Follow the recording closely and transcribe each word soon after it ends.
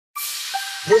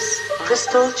This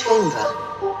crystal chamber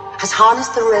has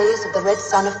harnessed the rays of the red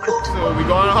sun of Krypton. So we're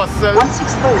going to hustle. Once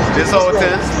exposed to this how it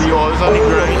is. We always on the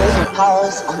grind. all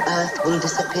powers on Earth will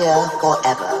disappear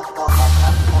forever.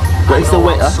 Where's the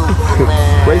waiter?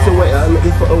 Where's the waiter? I'm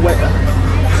looking for a waiter.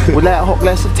 Would like hot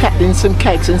glass of tap in some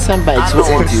cakes and some bags.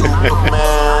 What's in you?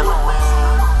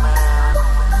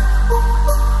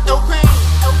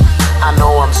 I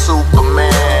know I'm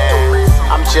Superman.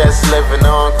 I'm just living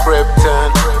on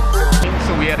Krypton.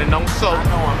 So we heading down South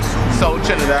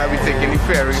Trinidad. We taking the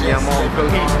ferry near my uncle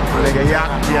Heath. Like a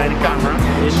yacht behind the camera.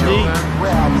 Indeed.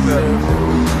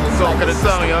 So look at the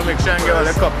song, you know, make sure and get all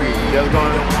the copy. Just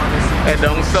going to head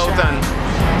down south and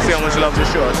see how much love the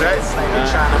show us, right?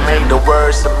 Trying to make the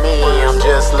worst of me. I'm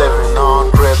just living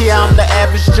on Krypton. Yeah, I'm the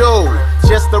average Joe,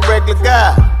 just a regular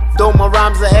guy. Though my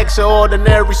rhymes are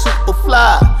extraordinary, super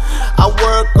fly. I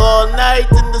work all night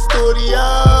in the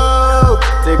studio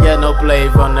to get no play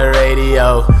from the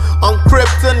radio. On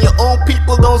Krypton, your own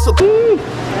people don't support.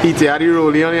 Heath, you had the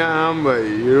rollie on your arm, boy.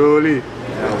 You rollie.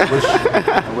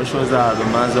 I wish was the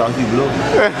man's out the blow.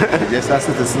 Just a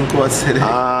citizen court said it.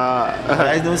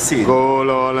 I don't see it. Go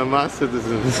all the mass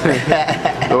citizens.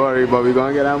 Don't worry, but we're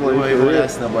going to get our money.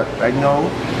 But right now,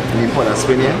 we put a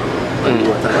spin here. And we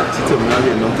want a taxi to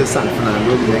to San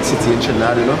Fernando, the next city in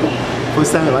Trinidad, you know.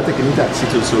 First time I'm taking a taxi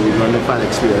too, so we're going to find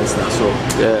experience now. So,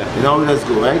 yeah. You know, let's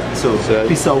go, right? So,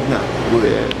 peace out now. Go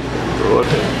ahead.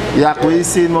 Yack, what you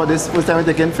seeing more this first time you're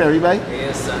taking ferry by?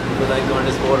 Yes, son. Because I go on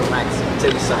this water max. I'll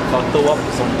tell you something. I'll throw up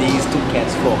some these two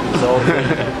cats for. So,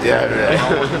 yeah, right.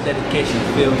 Always with dedication,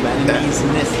 feel me, man. It means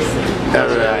necessary.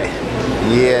 That's right.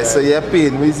 Yeah, so you're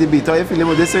Payne. What is the beat? How you feeling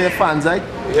about this? So your fans, right?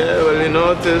 Yeah, well, you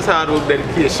know, this hard work,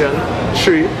 dedication,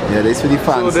 3. Yeah, this for the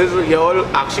fans. So this, you all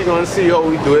actually don't see how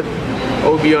we do it,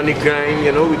 how we be on the grind,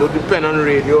 you know, we don't depend on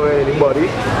radio or anybody.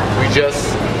 We just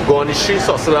go on the streets,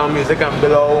 hustle our music and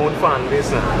build our own fan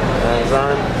base now.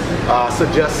 And so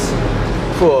just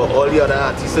for all the other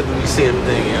artists to do the same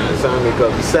thing, you understand?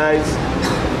 Because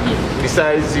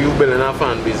besides you building a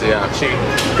fan base, you actually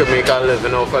can make a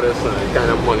living off of this kind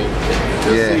of money.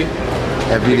 You see?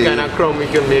 Every day. The kind of crumb we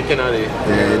can make in a day.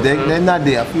 Yeah, they're not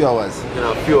there, a few hours. In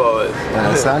a few hours.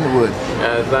 Understand the word?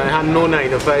 Yes, I had no 9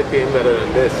 to 5 paying better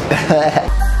than this.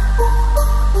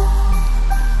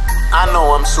 I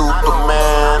know I'm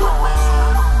Superman.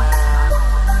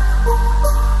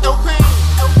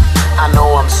 I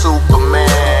know I'm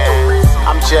Superman.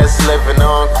 I'm just living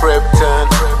on Krypton.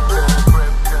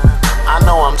 I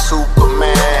know I'm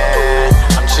Superman.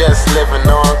 I'm just living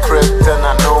on Krypton.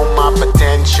 I know my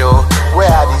potential, where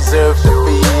I deserve to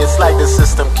be. It's like the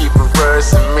system keep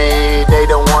reversing me. They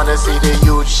don't wanna see the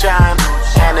youth shine,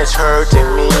 and it's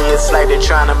hurting me. It's like they're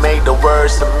trying to make the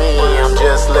worst of me. I'm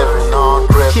just living on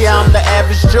Krypton. Yeah, I'm the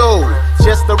average Joe,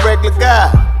 just a regular guy.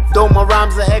 Though my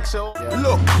rhymes are extra.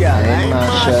 Look, yeah, I ain't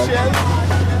Marshall.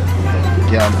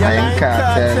 Yeah, I ain't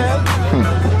Cartel.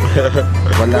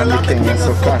 Well, I'm the king of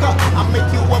soca.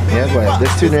 Yeah, boy.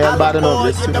 This tune real bad enough.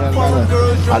 This tune real bad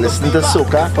enough. I listen to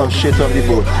soca from straight off the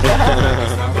boat.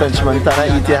 Frenchman trying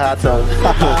to eat your heart out.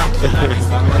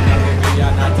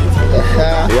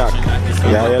 Yack,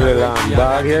 you have your little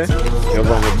bag here? You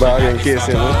have a bag in case,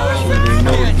 you know?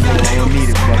 No, I don't need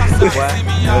it, but what?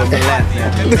 No, me laugh,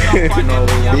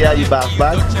 Yeah, you back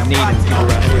bag? I need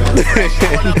it.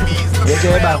 You get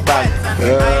your back bag.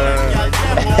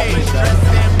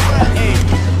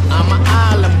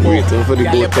 Waiting for the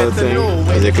boat out thing.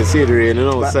 As you can see, the raining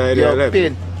outside there left.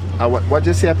 Payne. What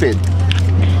you say, Payne?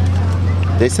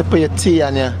 They say put your tea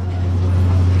on your...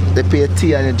 They put your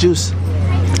tea on your juice.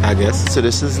 I guess. So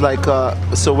this is like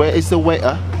so where is the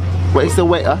waiter? Where is the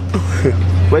waiter?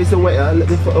 Where is the waiter?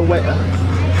 Looking for a waiter.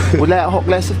 Would like a hot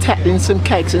glass of tap in some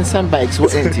cakes and some bags.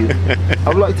 What ain't you? I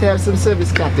would like to have some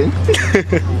service, Captain.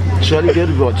 Surely good,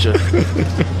 Roger.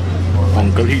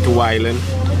 Uncle Heath Wildin'.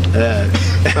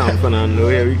 San Fernando,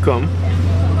 here we come.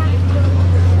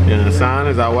 You understand?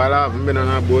 It's a while I haven't been on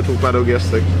a boat who paddle get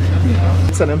sick.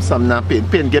 Send them some now, Payne.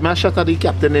 Payne, give me a shot at the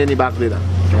captain in the back there.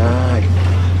 Right.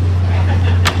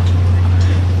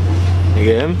 You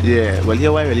get him? Yeah, well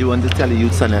here I really want to tell the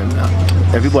youths and them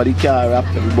everybody can rap,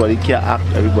 everybody can act,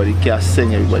 everybody can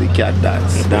sing, everybody can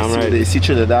dance. Damn right. They see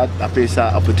Trinidad, a place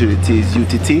of opportunities,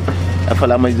 UTT. I feel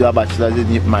like I do a bachelor's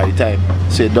in maritime.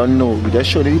 So you don't know, we just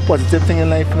show the positive thing in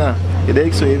life now. You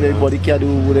dig? So if everybody can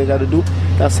do what they gotta do,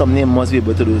 that's something they must be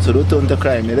able to do. So don't turn to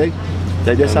crime, you dig?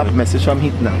 They just have a message from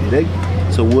Heath now, you dig?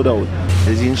 So word out.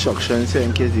 There's the instructions here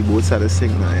in case the boats are to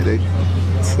sing now, you dig?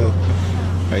 So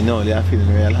right now they are feeling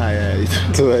real high.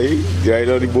 So right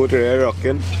now the boat are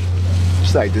rocking.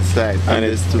 Side to side. And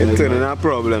it's turning a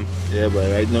problem. Yeah,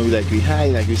 but right now we high,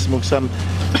 like we smoke some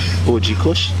OG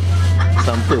Kush,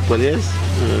 some purple ears,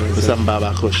 with some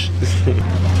Baba Kush.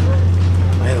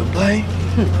 Well, boy.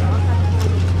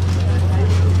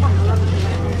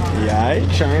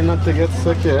 Yeah, trying not to get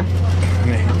stuck here.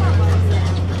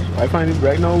 I find it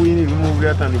right now we need to move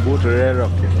that on the boat red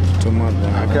rock. Too much,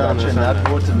 man. I can't understand that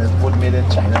boat, and this boat made in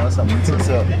China or something.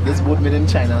 So this boat made in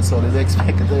China, so they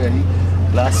expect it already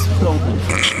last float.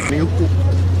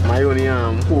 My only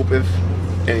hope if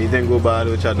anything go bad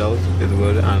which I doubt it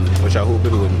would, and which I hope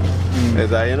it wouldn't. Is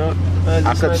that, you know,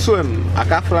 I could swim, I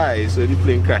can fly, so the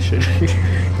plane crashing.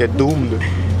 You're doomed.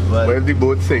 But if the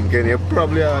boat sinking, you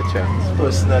probably have a chance.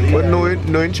 Personally, but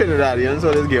knowing Trinidadians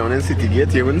always get on in city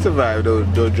gate, you wouldn't survive,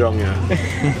 they'll drown you.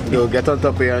 They'll get on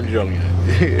top of you and drown you.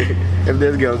 If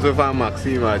there's girls so far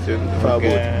maxi, imagine, for a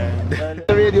boat.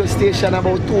 The radio station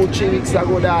about 2-3 weeks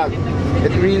ago, dog.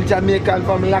 It's real Jamaican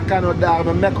from Lacano, dog.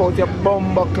 I make out your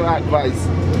bumbuckler voice.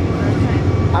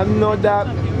 I'm not that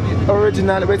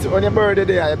original, but on your birthday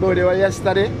there, your birthday was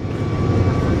yesterday.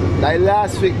 Like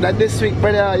last week, like this week,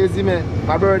 brother, you see me?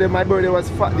 My birthday was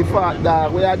the fat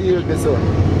dog. Where I deal with this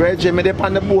one? Brother, me up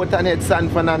on the boat and head San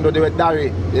Fernando, they were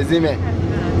Dari. You see me?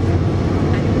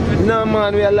 No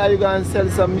man, we allow you go and sell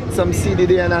some CD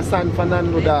there in a San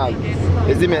Fernando, dog.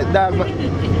 You see me? Dog,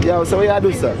 yo, so what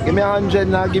you do, sir? Give me 100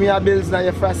 now, give me your bills now,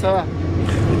 you fast, sir.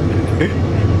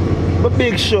 What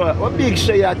big show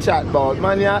you chat about?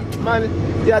 Man,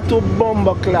 you're too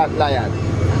bumbuckler lion.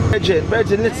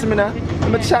 Bridget, listen me now.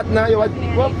 Let me chat now.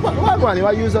 What going? You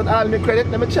want to use up all my credit?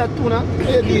 Let me chat too now. How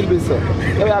you deal with, sir?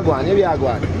 Here we are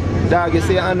going. Dog, you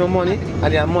say you have no money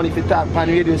and you have money to talk on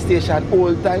the radio station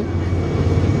all the time.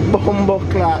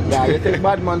 Bumbuckler, dog. You take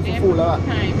bad man for fool, huh?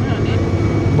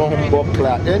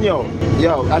 Bumbuckler. And yo,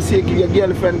 I see your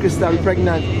girlfriend Crystal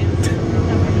pregnant.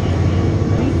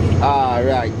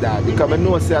 Alright, dog. Because I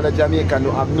know say the Jamaican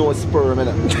don't have no sperm,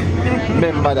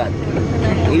 remember that.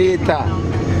 Later.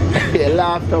 You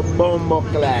laughed at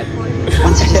bumbuckler.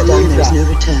 Once it is done, there is no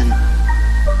return.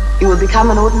 You will become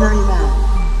an ordinary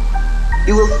man.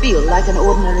 You will feel like an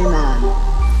ordinary man.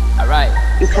 Alright.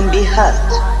 You can be hurt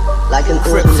like an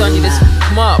Crips on ordinary you, this man.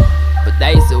 come up, but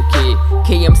that is okay.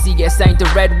 KMC get signed to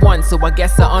Red One, so I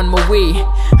guess I'm on my way.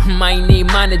 My name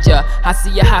manager, I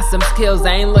see you have some skills.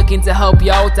 I ain't looking to help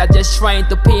you out, I just trying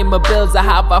to pay my bills. I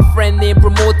have a friend named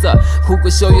Promoter who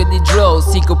could show you the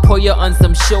drills. He could put you on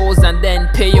some shows and then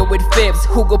pay you with fibs.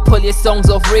 Who could pull your songs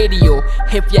off radio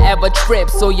if you ever trip.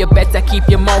 So you better keep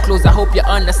your mouth closed. I hope you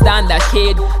understand that,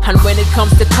 kid. And when it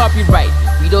comes to copyright,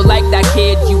 we don't like that,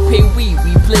 kid. You pay we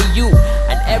play you,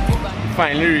 and everybody.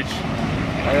 Finally reached.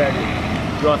 Alright.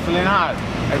 You're feeling hard.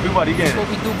 Everybody get it. What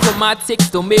we do chromatics,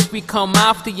 don't make we come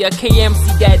after ya.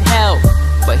 KMC get help,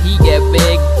 but he get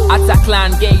big.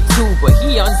 Ataclan gay too, but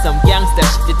he on some gangster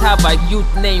shit. It have a youth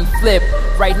named Flip.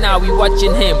 Right now we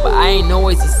watching him, but I ain't know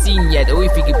is he seen yet, or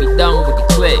if he could be done with the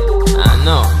click. I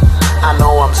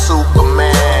know I'm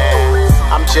Superman.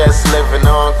 I'm just living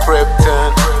on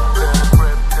Krypton.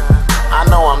 I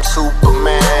know I'm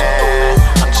Superman.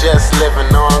 I'm just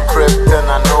living on Krypton.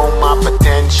 I know my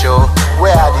potential,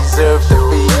 where I deserve to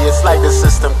be. It's like the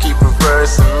system keep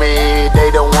reversing me. They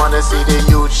don't wanna see the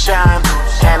youth shine,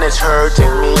 and it's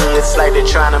hurting me. It's like they're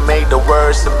trying to make the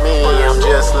worst of me. I'm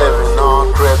just living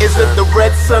on Krypton. Is it the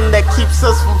red sun that keeps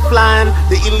us from flying?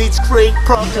 The elites create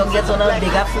problems. So get on a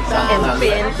big up in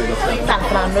Payne, San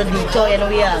Fernando, Detroit, and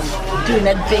we are doing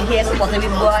that big hair supporting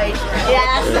with boy.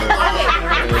 Yes.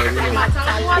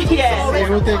 Yes.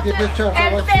 We'll take the picture for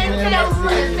what's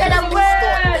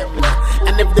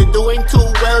And if they're doing too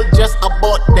well, just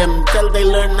abort them. Till they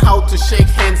learn how to shake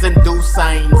hands and do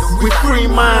signs. We free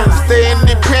minds, stay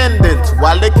independent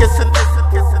while they kissing.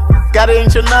 Got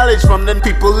ancient knowledge from the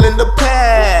people in the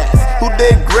past who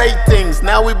did great things.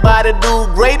 Now we about to do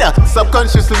greater.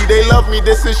 Subconsciously they love me.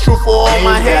 This is true for all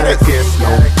my haters. Kiss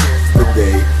no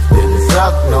today. Didn't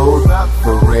suck no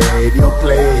for radio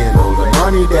playing. All the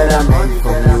money that I make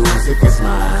from music is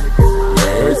mine.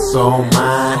 Yeah, it's all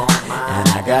mine. And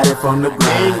I got it from the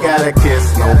ground. Ain't gotta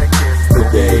kiss no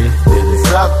today. Didn't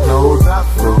suck no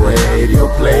for radio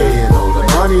playing. All the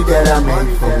money that I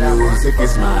make from music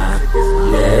is mine.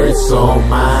 Yeah, it's all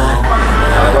mine.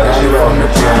 And I got it from the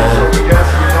ground.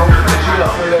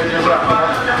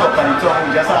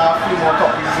 Just a few more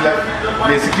copies left.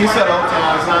 Basically sell out, you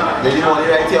understand? There's the money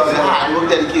right here, the hard work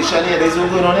dedication here, there's no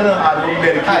going on, you know? Hard work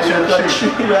dedication,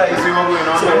 right?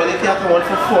 So when they can come out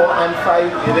for 4 and 5,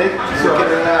 you know? So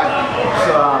getting that.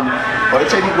 So, what you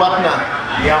check the guap now?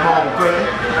 Yeah, my uncle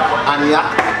And Yack.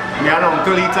 Me and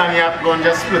uncle eat and Yack go and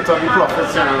just split up the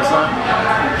profits, you understand?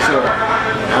 So,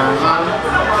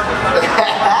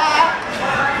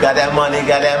 Got that money,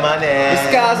 got that money. The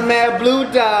sky's mad blue,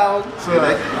 dog.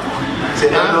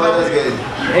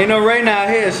 Ain't no rain out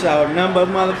here, shout. Nothing but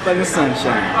motherfucking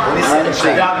sunshine.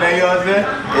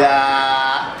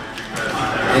 Yeah.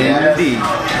 Indeed.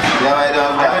 Yeah, my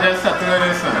dog.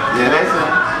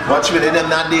 Watch me, they them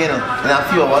not there, no. And a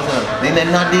few hours, no. They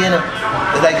them not there, no.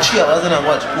 It's like 3 hours, no.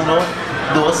 Watch. 1,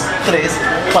 2, 3,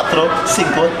 4, 5,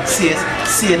 6,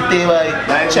 7, boy.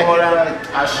 Check it out.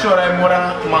 I'm sure I'm more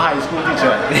than my high school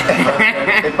teacher.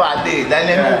 If I did, then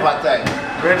they move at time.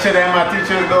 Richard and my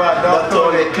teacher go at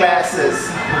doctor classes.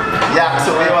 Yeah,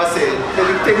 so they was saying,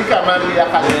 take the camera and do your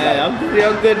yeah, I'm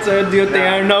real good, sir. Do your thing,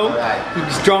 I know.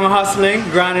 Strong hustling,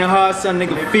 grinding hard, some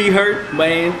nigga feet hurt, but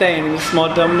ain't anything, small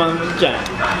dumb motherfucker.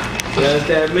 You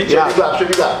understand me? Yeah, you got.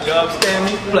 You understand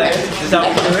me? Play. That's how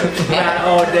we do it. Grind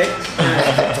all day.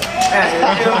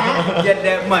 Get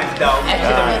that money, dog.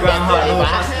 Grind hard,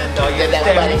 hustling, dog. You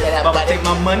understand me? If I take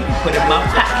my money, put it in my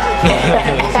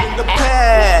pocket. The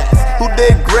past, who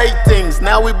did great things,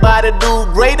 now we about to do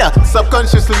greater.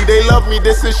 Subconsciously they love me,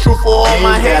 this is true for all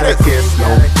my haters. Kiss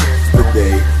no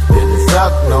today, didn't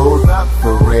suck no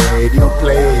for radio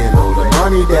playing. All the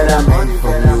money that I make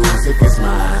from music is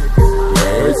mine,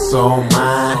 yeah, it's all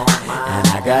mine, and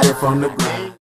I got it from the ground.